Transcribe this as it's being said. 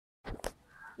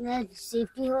The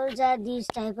safety holes are these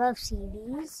type of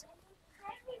CDs.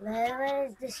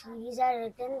 Wherever the CDs are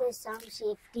written, there's some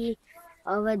safety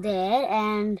over there,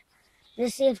 and the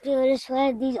safety hole is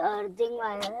for these earthing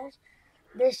wires.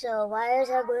 These wires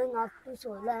are going up to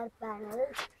solar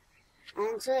panels,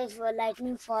 and so if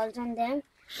lightning falls on them,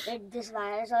 these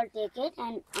wires all take it,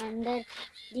 and under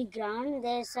the ground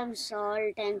there's some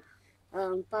salt and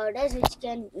powders which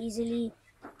can easily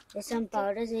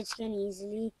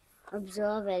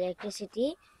absorb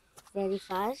electricity very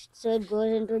fast. So it goes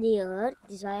into the earth,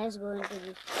 these wires go into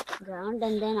the ground,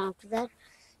 and then after that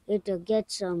it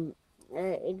gets so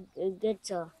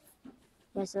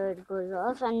it goes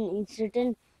off, and it's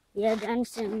written, we have done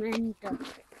cement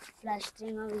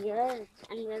plastering over here,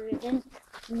 and we have written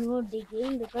no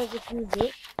digging, because if you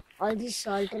dig, all this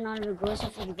salt and all will go. So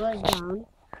if it goes down,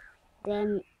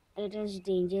 then it is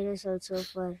dangerous also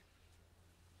for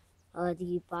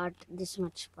this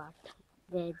much part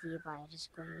where the wire is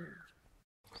going.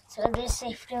 So this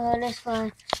safety hole is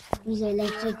for these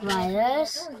electric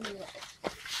wires.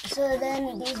 So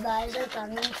then these wires are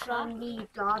coming from the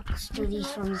tops to these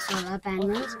from the solar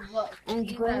panels, and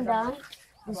it's going down.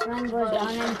 This one goes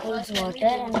down and pulls water,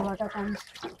 and water comes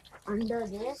under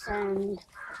this, and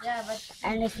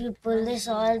if you pull this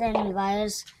all, then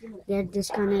wires get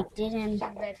disconnected, and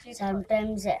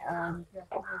sometimes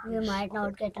you might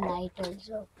not get light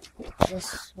also.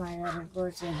 This wire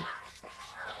goes in.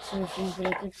 So if you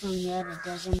break it from here, it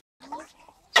doesn't.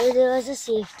 So there was a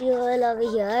safety hole over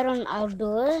here on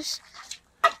outdoors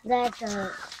that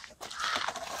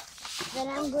when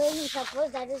I'm going,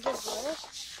 suppose that is the bush.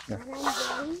 Yeah. When I'm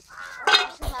going, I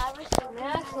should have a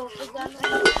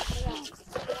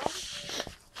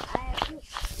I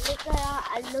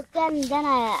have to look and then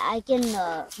I can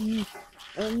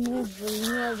move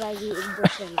nearby the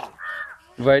bush.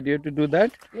 Why do you have to do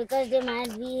that? Because there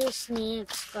might be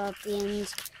snakes,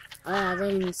 scorpions, or other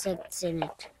insects in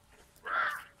it.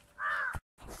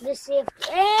 The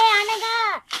safety. Hey,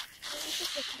 Anaga!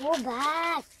 Go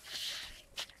back.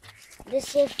 This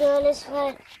safety hole is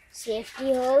for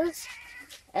safety holes.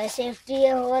 A safety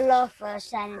hole of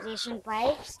sanitation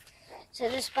pipes. So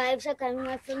these pipes are coming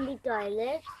out from the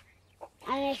toilet,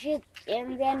 and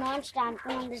we are not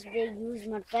stamping on this big huge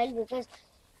mud pile because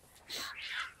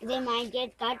they might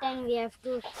get cut, and we have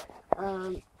to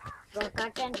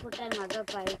cut and put another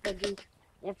pipe.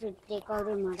 We have to take out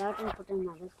the mud out and put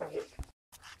another pipe.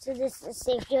 So this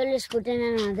safety hole is put in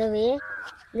another way.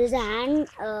 There's a hand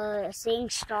saying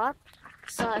stop.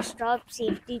 So stop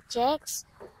safety checks.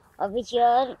 Over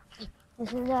here,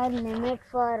 this is our limit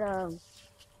for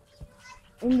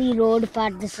in the road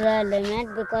part. This is our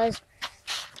limit because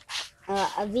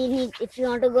we need, if you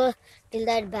want to go till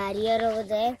that barrier over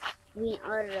there,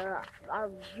 beyond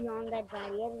that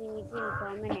barrier, we need to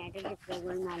inform an adult if we're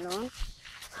going alone.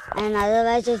 And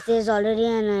otherwise, if there's already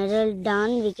an adult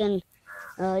down, we can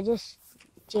just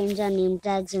change our name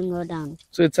tags and go down.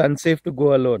 So it's unsafe to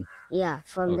go alone? Yeah,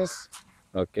 from this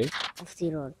of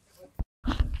the road.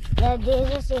 Yeah,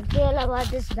 there's a safety hole about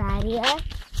this barrier.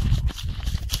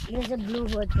 There's a blue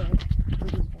board there.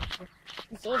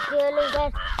 The safety hole is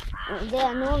that there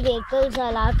are no vehicles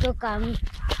allowed to come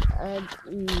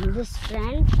this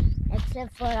front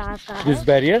except for our car. This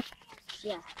barrier?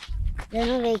 Yeah. There are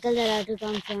no vehicles allowed to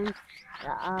come front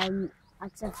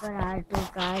except for our two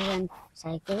cars and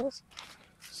cycles.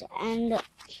 So, and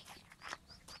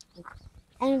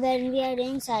when we are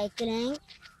doing cycling,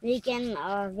 we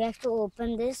have to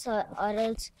open this or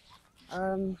else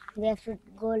we have to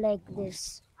go like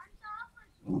this.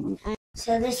 And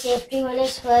so the safety hole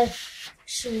is for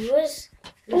shoes.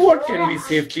 What can be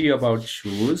safety about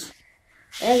shoes?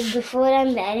 Like before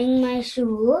I'm wearing my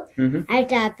shoe, I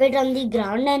tap it on the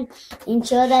ground and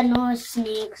ensure that no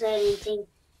snakes or anything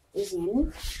is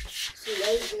in. So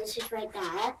like this, if I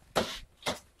tap,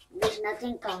 there's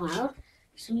nothing come out.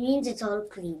 So means it's all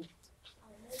clean.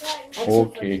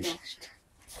 Okay.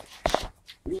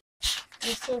 The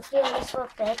safety hole is for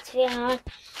pets. We are not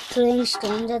throwing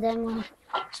stones at them or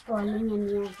spoiling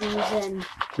any of these. And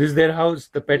this is their house,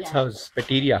 the pet's house,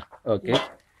 pet area. Okay. Yeah.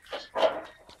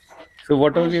 So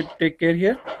what all we take care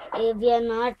here? We are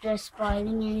not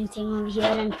spoiling anything over here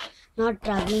and not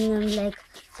troubling them, like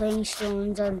throwing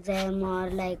stones on them or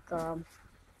like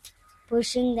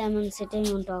pushing them and sitting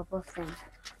on top of them.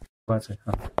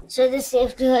 So the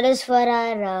safety hole is for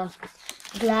our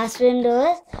glass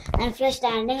windows, and if you're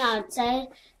standing outside,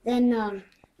 then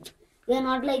we are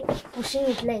not like pushing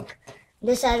it like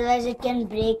this, otherwise it can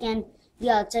break and the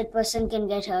outside person can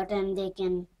get hurt and they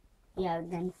can,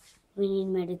 then we need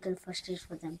medical first aid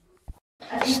for them.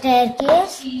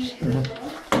 staircase.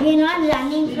 We're not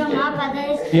running from up,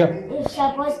 otherwise, Yeah. if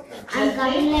suppose I'm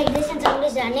coming like this and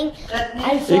somebody's running,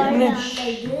 I'll fall down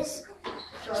like this.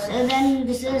 So then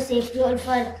this is a safety hole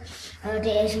for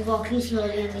walking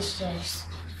slowly on the stairs.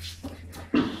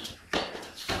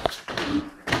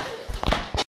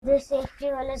 This safety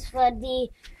hole is for the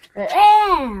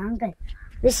uncle.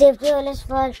 The safety hole is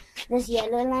for this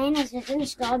yellow line is written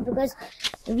stop because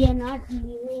we are not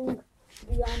moving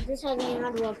beyond this or we are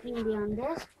not walking beyond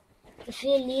this. If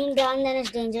you lean down, then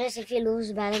it's dangerous. If you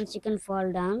lose balance, you can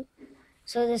fall down.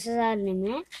 So this is our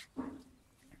limit.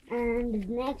 And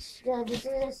next,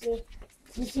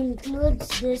 this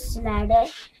includes this ladder.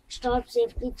 Stop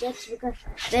safety checks because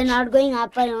we're not going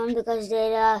up and on because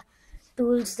there are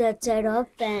tools that set up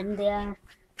and there are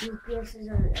UPSs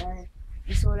or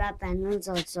solar panels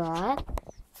also are.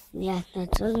 Yeah,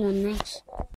 that's all. The next.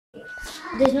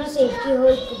 There's no safety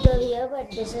hole put over here,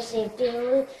 but there's a safety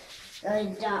hole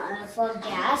for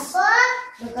gas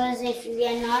because if we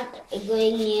are not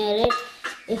going near it,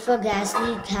 if a gas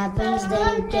leak happens,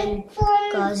 then it can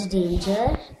cause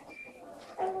danger.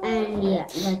 And yeah,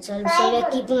 that's all. So we're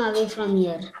keeping away from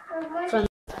here.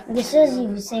 This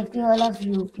is safety hole of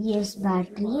UPS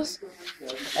batteries.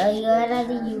 Here are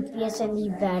the UPS and the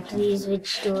batteries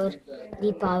which store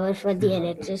the power for the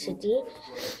electricity.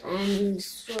 And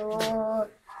so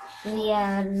we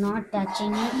are not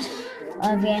touching it,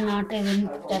 or we are not even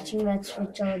touching that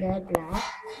switch over there black.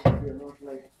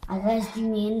 Otherwise the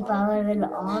main power will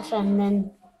off and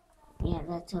then yeah,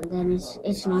 that's all. Then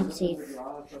it's not safe.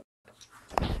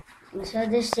 So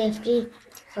this safety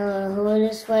hole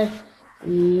is for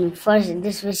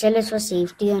this whistle is for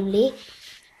safety only.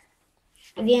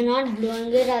 We are not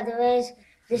blowing it, otherwise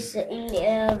this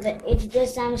if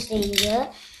there's some stranger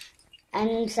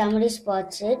and somebody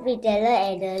spots it, we tell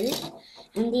an adult,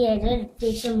 and the adult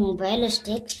takes a mobile, a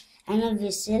stick and a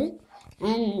whistle,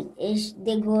 and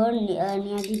they go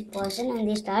near the person and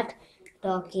they start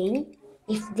talking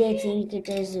if they think it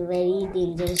is very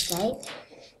dangerous type.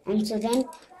 And so then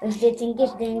if they think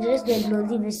it's dangerous, they blow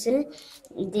the whistle.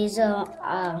 There's a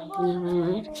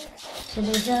so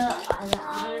there's a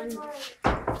alarm.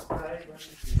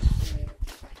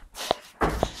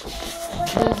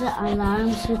 There's an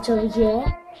alarm switch over here.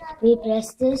 We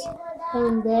press this.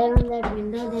 From there on that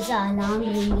window, there's an alarm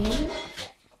ringing,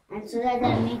 and so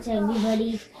that makes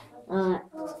everybody.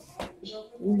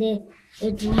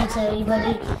 It makes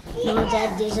everybody know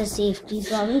that there's a safety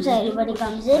problem, so everybody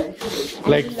comes in.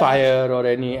 Like fire or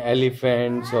any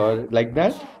elephants or like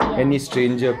that? Yeah. Any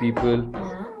stranger people?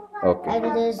 Yeah. Okay. And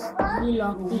we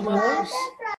lock the doors.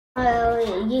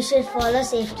 You should follow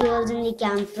safety rules in the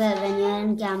campus when you're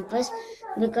in campus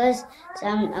because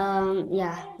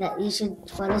that you should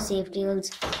follow safety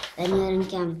rules when you're in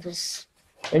campus.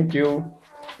 Thank you.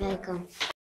 Welcome.